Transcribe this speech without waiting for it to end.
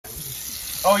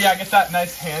Oh yeah, get that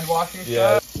nice hand washing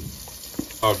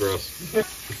stuff. Oh, gross.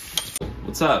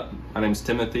 What's up? My name's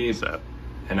Timothy. What's up?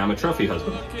 And I'm a trophy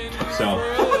husband. So,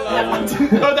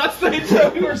 No, that's the intro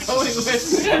we were going with.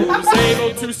 Who's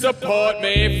able to support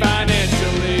me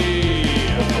financially?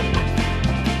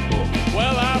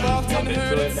 Well, I've often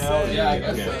heard it said. Yeah, I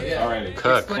guess so, yeah. Alrighty.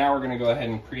 Cook. Now we're gonna go ahead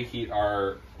and preheat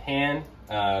our pan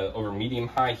over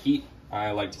medium-high heat.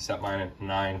 I like to set mine at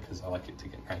 9 because I like it to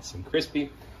get nice and crispy.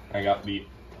 I got the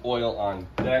oil on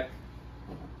deck.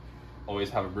 Always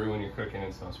have a brew when you're cooking.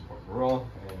 It's the most important rule.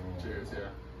 Cheers, yeah.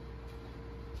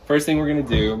 First thing we're gonna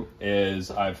do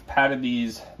is I've patted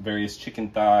these various chicken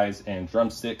thighs and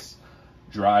drumsticks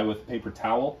dry with a paper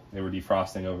towel. They were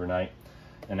defrosting overnight.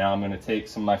 And now I'm gonna take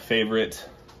some of my favorite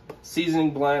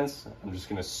seasoning blends. I'm just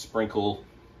gonna sprinkle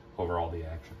over all the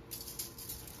action.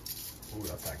 Ooh,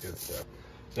 that's not good stuff.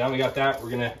 So now we got that, we're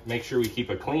gonna make sure we keep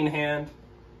a clean hand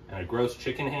and a gross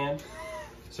chicken hand.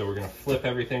 So we're gonna flip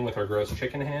everything with our gross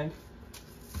chicken hand.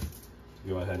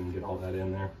 Go ahead and get all that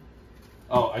in there.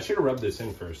 Oh, I should have rubbed this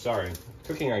in first, sorry.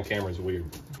 Cooking on camera is weird.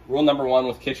 Rule number 1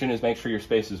 with kitchen is make sure your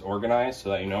space is organized so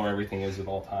that you know where everything is at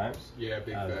all times. Yeah,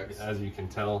 big facts. As you can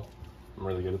tell, I'm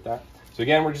really good at that. So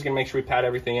again, we're just gonna make sure we pat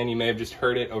everything in. You may have just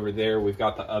heard it over there. We've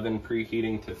got the oven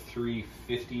preheating to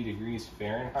 350 degrees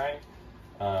Fahrenheit.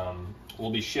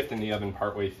 We'll be shifting the oven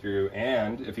partway through,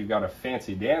 and if you've got a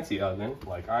fancy dancy oven,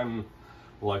 like I'm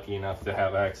lucky enough to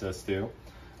have access to,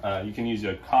 you can use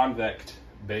a convect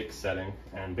bake setting.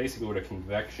 And basically what a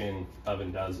convection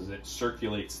oven does is it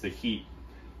circulates the heat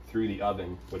through the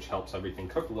oven, which helps everything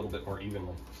cook a little bit more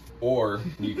evenly. Or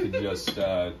you could just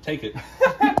take it.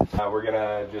 We're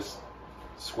gonna just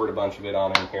squirt a bunch of it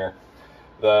on in here.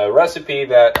 The recipe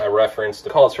that I referenced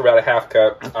calls for about a half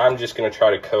cup. I'm just gonna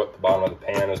try to coat the bottom of the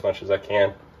pan as much as I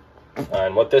can.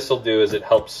 And what this will do is it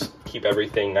helps keep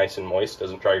everything nice and moist,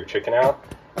 doesn't dry your chicken out,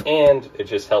 and it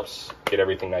just helps get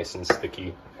everything nice and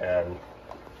sticky and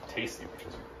tasty, which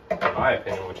is, in my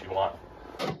opinion, what you want.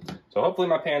 So hopefully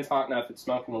my pan's hot enough. It's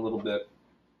smoking a little bit.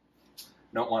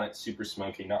 Don't want it super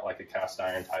smoky, not like a cast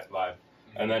iron type vibe.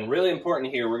 And then really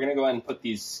important here, we're gonna go ahead and put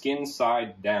these skin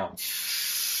side down.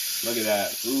 Look at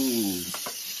that, ooh.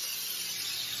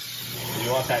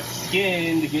 You want that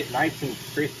skin to get nice and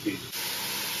crispy.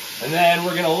 And then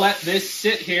we're gonna let this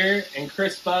sit here and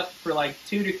crisp up for like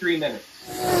 2 to 3 minutes.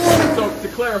 So to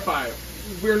clarify,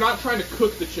 we're not trying to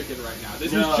cook the chicken right now.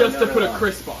 This is just to put a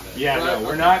crisp on it. Yeah, right? no,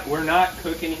 we're not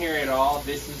cooking here at all.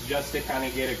 This is just to kind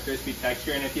of get a crispy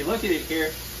texture. And if you look at it here,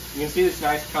 you can see this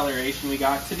nice coloration we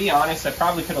got. To be honest, I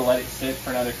probably could have let it sit for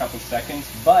another couple seconds,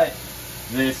 but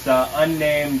this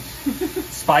unnamed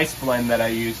spice blend that I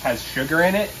use has sugar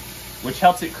in it, which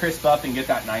helps it crisp up and get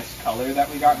that nice color that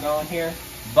we got going here.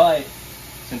 But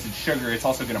since it's sugar, it's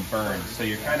also gonna burn, so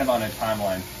you're kind of on a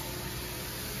timeline.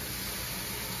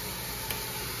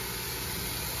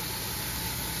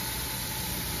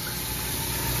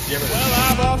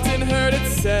 Well, I've often heard it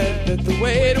said that the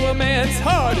way to a man's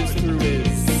heart is through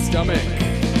his stomach.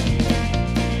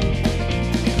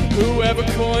 Whoever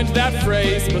coined that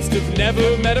phrase must have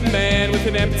never met a man with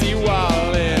an empty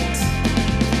wallet.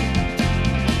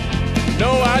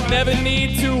 No, I'd never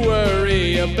need to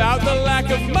worry about the lack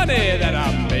of money that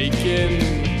I'm making,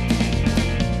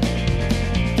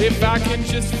 if I can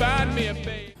just find me a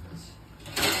babe.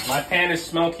 My pan is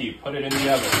smoky. Put it in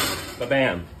the oven.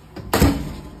 Ba-bam.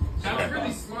 That's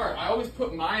really smart. I always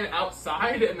put mine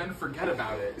outside and then forget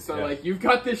about it. So like, you've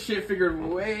got this shit figured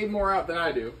way more out than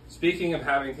I do. Speaking of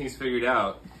having things figured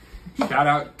out, shout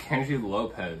out Kenji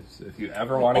Lopez. If you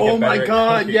ever want to get better Oh my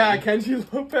god, cooking, yeah,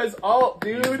 Kenji Lopez. Oh,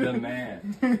 dude. he's the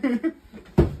man.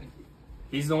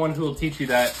 He's the one who will teach you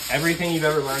that everything you've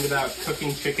ever learned about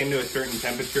cooking chicken to a certain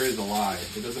temperature is a lie.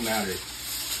 It doesn't matter. It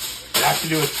has to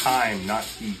do with time, not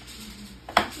heat.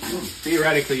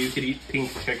 Theoretically, you could eat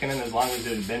pink chicken, and as long as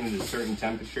it had been at a certain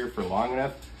temperature for long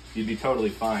enough, you'd be totally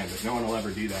fine, but no one will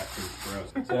ever do that because it's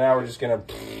gross. So now we're just gonna,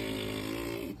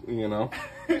 you know.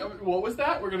 What was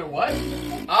that? We're gonna what?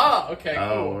 Ah, okay, cool.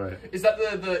 Oh, right. Is that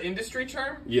the industry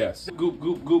term? Yes. Goop,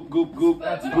 goop, goop, goop, goop.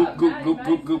 That's Goop, goop, goop,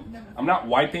 goop, goop. I'm not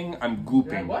wiping, I'm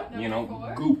gooping. What? You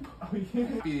know, goop.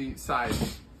 Side.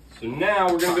 So now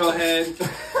we're gonna go ahead.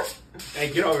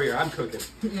 Hey, get over here, I'm cooking.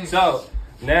 So,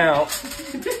 now,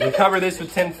 we cover this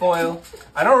with tin foil.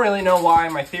 I don't really know why.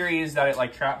 My theory is that it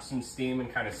like traps some steam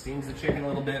and kind of steams the chicken a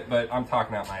little bit, but I'm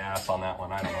talking out my ass on that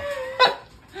one. I don't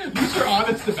know. You're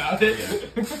honest about it.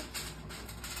 Yeah.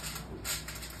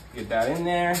 Get that in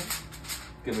there.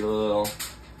 Give it a little,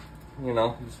 you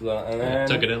know, just a little, and then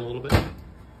Tuck it in a little bit.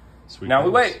 Sweet now we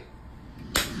wait.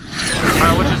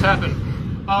 Alright, what just happened?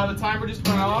 The timer just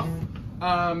went off.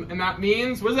 And that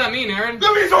means, what does that mean, Aaron?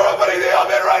 That means we're opening the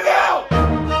oven right now!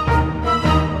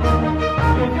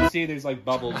 You can see there's like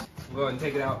bubbles. We'll go ahead and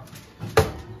take it out.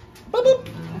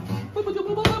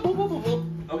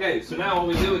 Okay, so now what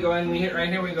we do, we go ahead and we hit right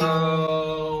here, we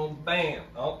go, bam.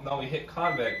 Oh, no, we hit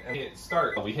convect and hit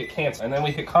start. We hit cancel, and then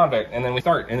we hit convect, and then we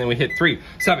start, and then we hit 3,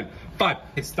 7, 5,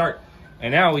 hit start.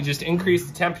 And now we just increase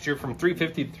the temperature from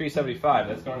 350 to 375.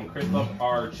 That's going to crisp up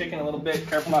our chicken a little bit.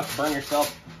 Careful not to burn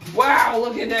yourself. Wow,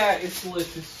 look at that, it's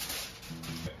delicious.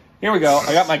 Here we go,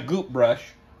 I got my goop brush.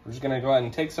 We're just gonna go ahead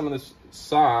and take some of this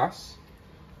sauce.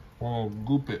 We'll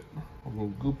goop it. We'll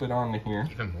goop it onto here.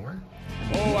 Even more?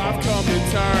 Oh, I've come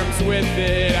to terms with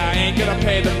it. I ain't gonna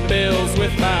pay the bills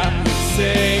with my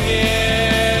singing.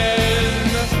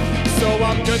 So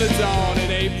I'm gonna don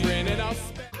an apron and I'll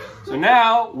spend. So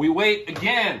now we wait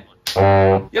again.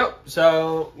 Yep,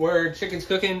 so chicken's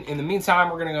cooking. In the meantime,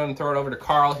 we're gonna go and throw it over to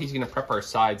Carl. He's gonna prep our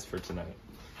sides for tonight.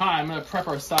 Hi, I'm gonna prep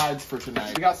our sides for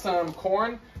tonight. We got some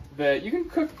corn that you can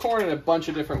cook corn in a bunch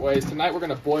of different ways. Tonight we're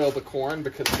gonna boil the corn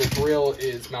because the grill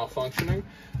is malfunctioning.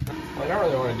 I don't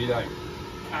really want to be that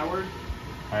Coward.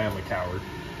 I am a coward.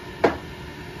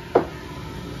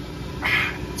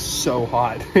 It's so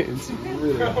hot. It's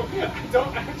really hot. I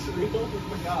don't actually. Oh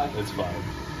my god. It's fine.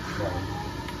 It's fine.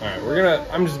 All right,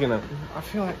 I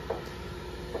feel like,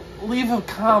 leave a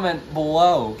comment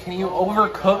below. Can you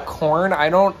overcook corn?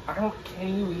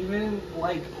 Can you even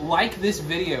like this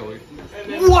video?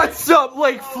 What's up,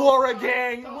 Lake Flora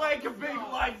gang? Like a big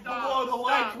like below the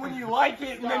like when you like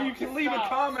it, and then you can leave a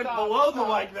comment below the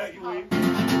like that you leave.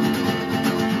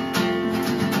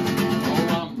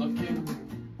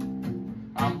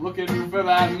 I'm looking for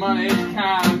that money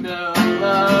kind of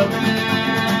loving.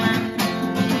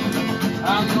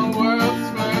 I'm the world's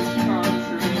first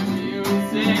country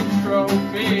music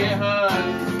trophy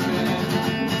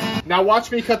husband. Now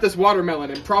watch me cut this watermelon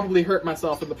and probably hurt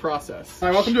myself in the process. All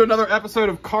right, welcome to another episode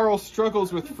of Carl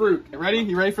Struggles with Fruit. You ready?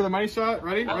 You ready for the money shot?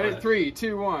 Ready? Ready? 3,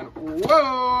 2, 1.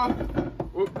 Whoa!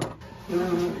 Whoop.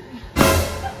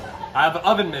 I have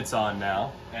oven mitts on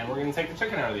now, and we're gonna take the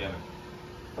chicken out of the oven.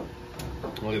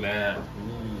 Look at that.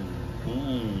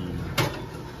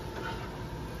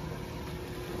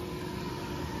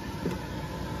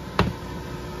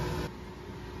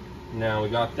 Now we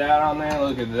got that on there.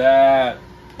 Look at that.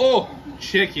 Oh,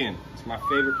 chicken. It's my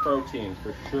favorite protein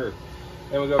for sure.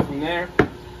 Then we go from there.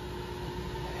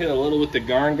 Hit a little with the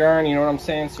garn, you know what I'm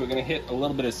saying? So we're gonna hit a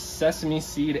little bit of sesame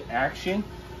seed action.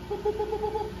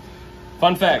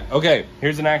 Fun fact. Okay,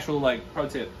 here's an actual pro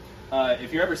tip.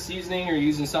 If you're ever seasoning or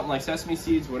using something like sesame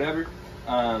seeds, whatever,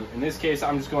 in this case,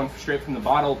 I'm just going straight from the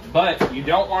bottle, but you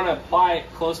don't want to apply it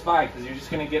close by because you're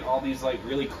just going to get all these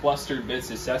really clustered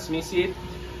bits of sesame seed.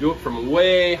 Do it from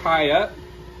way high up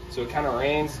so it kind of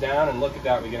rains down, and look at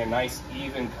that, we get a nice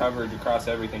even coverage across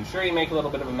everything. Sure, you make a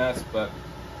little bit of a mess, but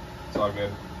it's all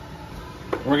good.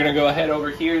 We're going to go ahead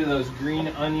over here to those green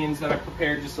onions that I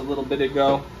prepared just a little bit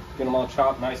ago. Get them all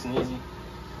chopped nice and easy.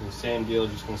 And the same deal,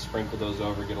 just gonna sprinkle those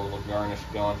over, get a little garnish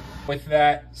going. With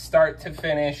that, start to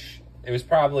finish, it was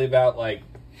probably about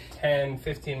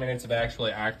 10-15 minutes of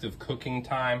actually active cooking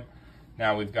time.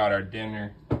 Now we've got our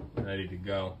dinner ready to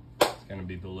go. It's gonna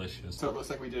be delicious. So it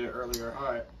looks like we did it earlier.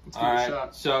 All right, let's give it a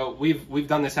shot. So we've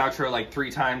done this outro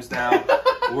 3 times now.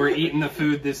 We're eating the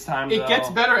food this time. It gets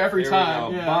better every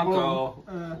time. Yeah, Banco.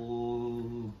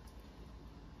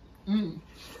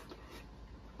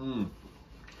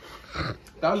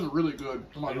 That was really good.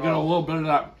 You got a little bit of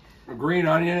that green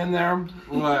onion in there,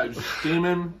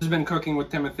 steaming. He's been cooking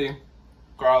with Timothy.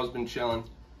 Carl's been chilling.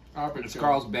 It's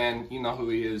Carl's band. You know who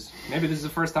he is. Maybe this is the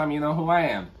first time you know who I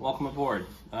am. Welcome aboard.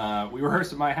 We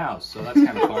rehearsed at my house, so that's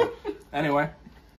kind of fun. Anyway.